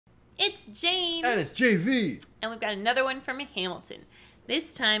It's James. And it's JV. And we've got another one from Hamilton.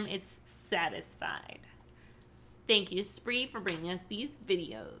 This time it's Satisfied. Thank you, Spree, for bringing us these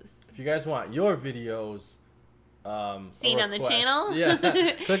videos. If you guys want your videos seen on the channel, yeah,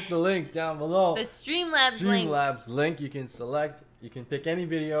 click the link down below. The Streamlabs link. You can select, you can pick any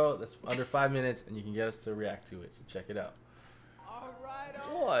video that's under 5 minutes, and you can get us to react to it. So check it out.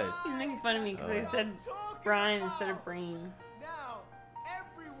 What? You're making fun of me because I said Brian instead of Brain. Now,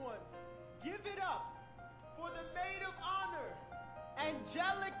 everyone, give it up for the maid of honor,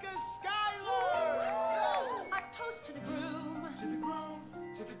 Angelica Schuyler! A toast to the groom. To the groom,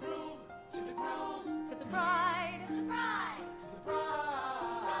 to the groom, to the groom, To the bride. to the bride, to the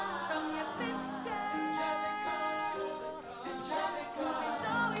bride. From your sister. Angelica, Angelica, Is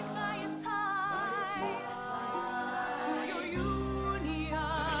always by your side. To your union.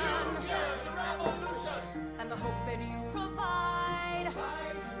 to the revolution. And the hope that you provide.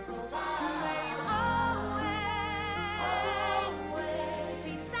 Provide, provide. May you always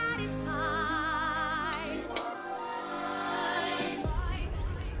be satisfied.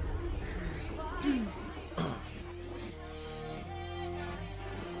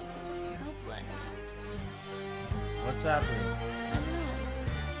 Hopeless. What's happening?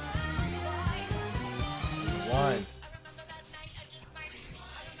 One.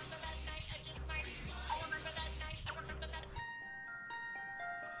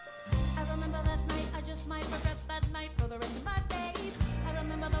 I remember that night, I just might regret that night for the rest of my days. I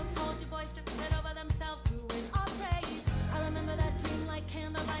remember those soldier boys stripping it over themselves to win our praise. I remember that dream like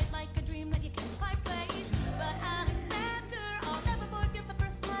candlelight, like a dream that you can't quite place. But Alexander, I'll never forget the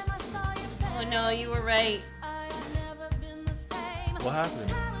first time I saw your face. Oh no, you were right. I have never been the same. What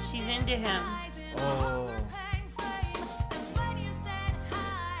happened? She's into him. Oh.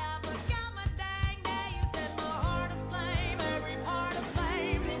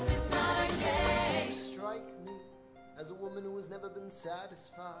 Strike me as a woman who has never been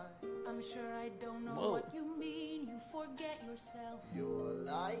satisfied. I'm sure I don't know Whoa. what you mean. You forget yourself. You're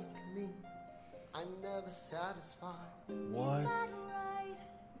like me, I'm never satisfied. What? Is that right?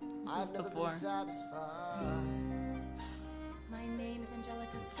 I've never before. been satisfied. My name is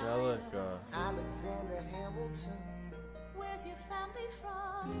Angelica Schuyler. Angelica. Alexander Hamilton, Where's your family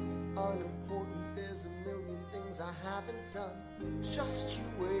from? unimportant, there's a million things I haven't done. Just you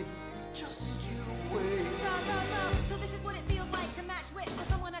wait, just you wait. So this is what it feels like to match wits with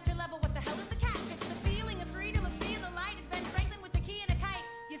someone at your level. What the hell is the catch? It's the feeling of freedom, of seeing the light. It's Ben Franklin with the key and a kite.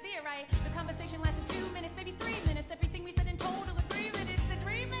 You see it right? The conversation lasted 2 minutes, maybe 3 minutes. Everything we said in total agreement. It's a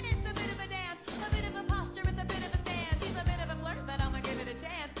dream and it's a bit of a dance, a bit of a posture, it's a bit of a stance. He's a bit of a flirt, but I'ma give it a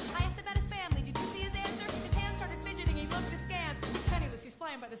chance. I asked about his family. Did you see his answer? His hands started fidgeting. He looked askance. He's penniless. He's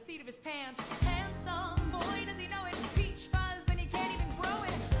flying by the seat of his pants. Handsome boy, does he know it? Peach fuzz, and he can't even grow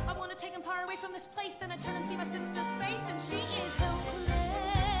it. I wanna take him far away from this place. Then I turn and see my sister's face, and she is helpless.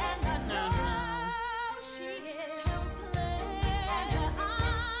 And I know she is helpless. And her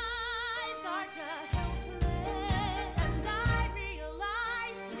eyes are just helpless. And I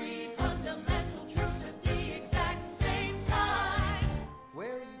realize 3 fundamental truths at the exact same time.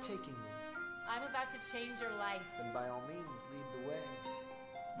 Where are you taking me? I'm about to change your life. Then by all means, lead the way.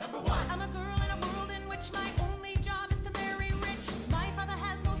 I'm a girl in a world in which my only job is to marry rich. My father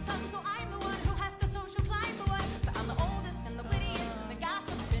has no son, so I'm the one who has to social climb for what? So I'm the oldest and the wittiest and the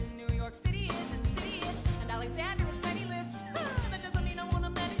gossip in New York City is insidious. And Alexander is penniless. That doesn't mean I want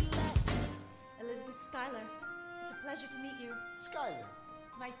him any less. Elizabeth Schuyler, it's a pleasure to meet you. Schuyler.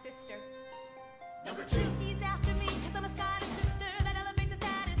 My sister. Number 2. He's after me because I'm a Schuyler sister. That elevates his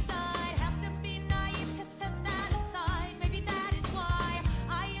status side. Have to be naive to set that aside. Maybe that is why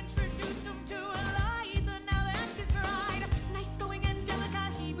I introduced him to Eliza. Now that's his bride. Nice going, Angelica.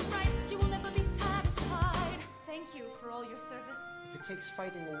 He was right. You will never be satisfied. Thank you for all your service. If it takes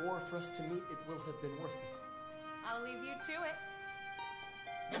fighting a war for us to meet, it will have been worth it. I'll leave you to it.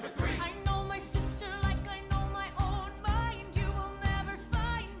 Number 3. I know my sister like I know my own mind. You will never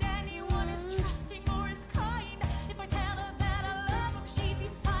find anyone as trusting or as kind. If I tell her that I love him, she'd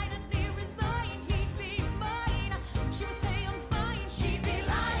decidedly resign. He'd be mine. She would say I'm fine. She'd be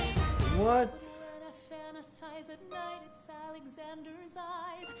lying. What? When I fantasize at night, it's Alexander's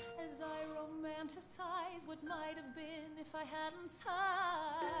eyes as I romanticize what might have been if I hadn't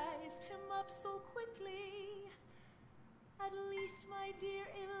sized him up so quickly. At least my dear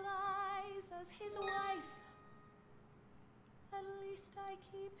Eliza's his wife. At least I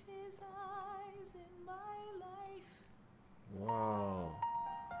keep his eyes in my life. Wow.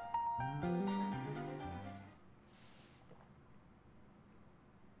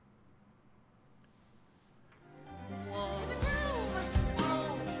 Whoa. To the groom.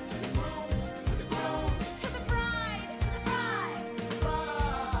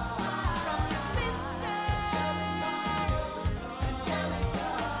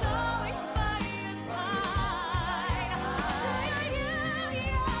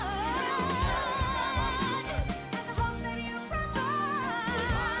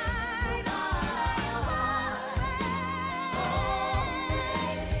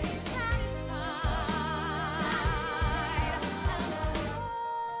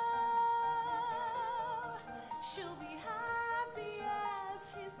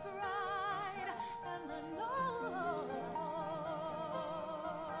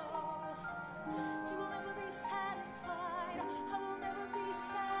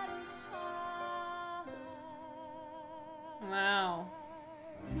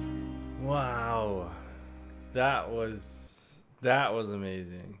 That was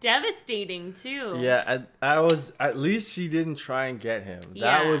amazing. Devastating too. Yeah, I was, at least she didn't try and get him.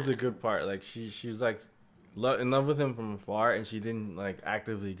 That was the good part. Like she was like in love with him from afar, and she didn't like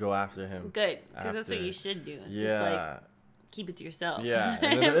actively go after him. Good, because that's what you should do. Yeah. Just like keep it to yourself. Yeah.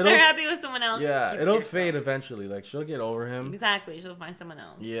 If they're happy with someone else. Yeah, keep it to it'll yourself. fade eventually. Like she'll get over him. Exactly. She'll find someone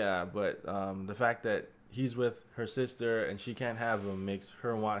else. Yeah, but the fact that he's with her sister and she can't have him makes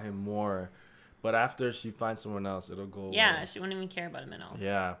her want him more. But after she finds someone else, it'll go away. Yeah, she wouldn't even care about him at all.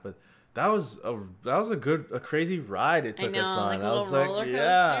 Yeah, but that was a crazy ride it took us on. Like a I was little roller like, coaster.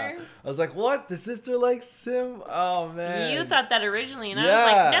 yeah. I was like, what? The sister likes him? Oh man. You thought that originally, and I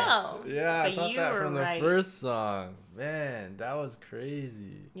was like, no. Yeah, but I thought you that were from the right. first song. Man, that was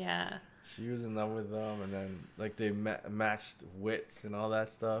crazy. Yeah. She was in love with them, and then like they matched wits and all that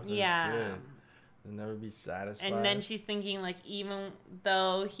stuff. It Yeah. was good. They'll never be satisfied. And then she's thinking, like, even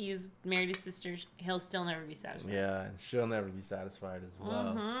though he's married his sister, he'll still never be satisfied. Yeah, and she'll never be satisfied as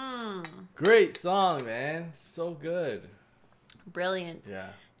well. Mm-hmm. Great song, man. So good. Brilliant. Yeah.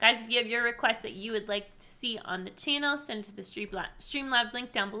 Guys, if you have your request that you would like to see on the channel, send it to the Streamlabs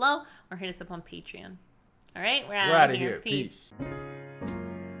link down below or hit us up on Patreon. All right, we're We're out out of of here. here. Peace.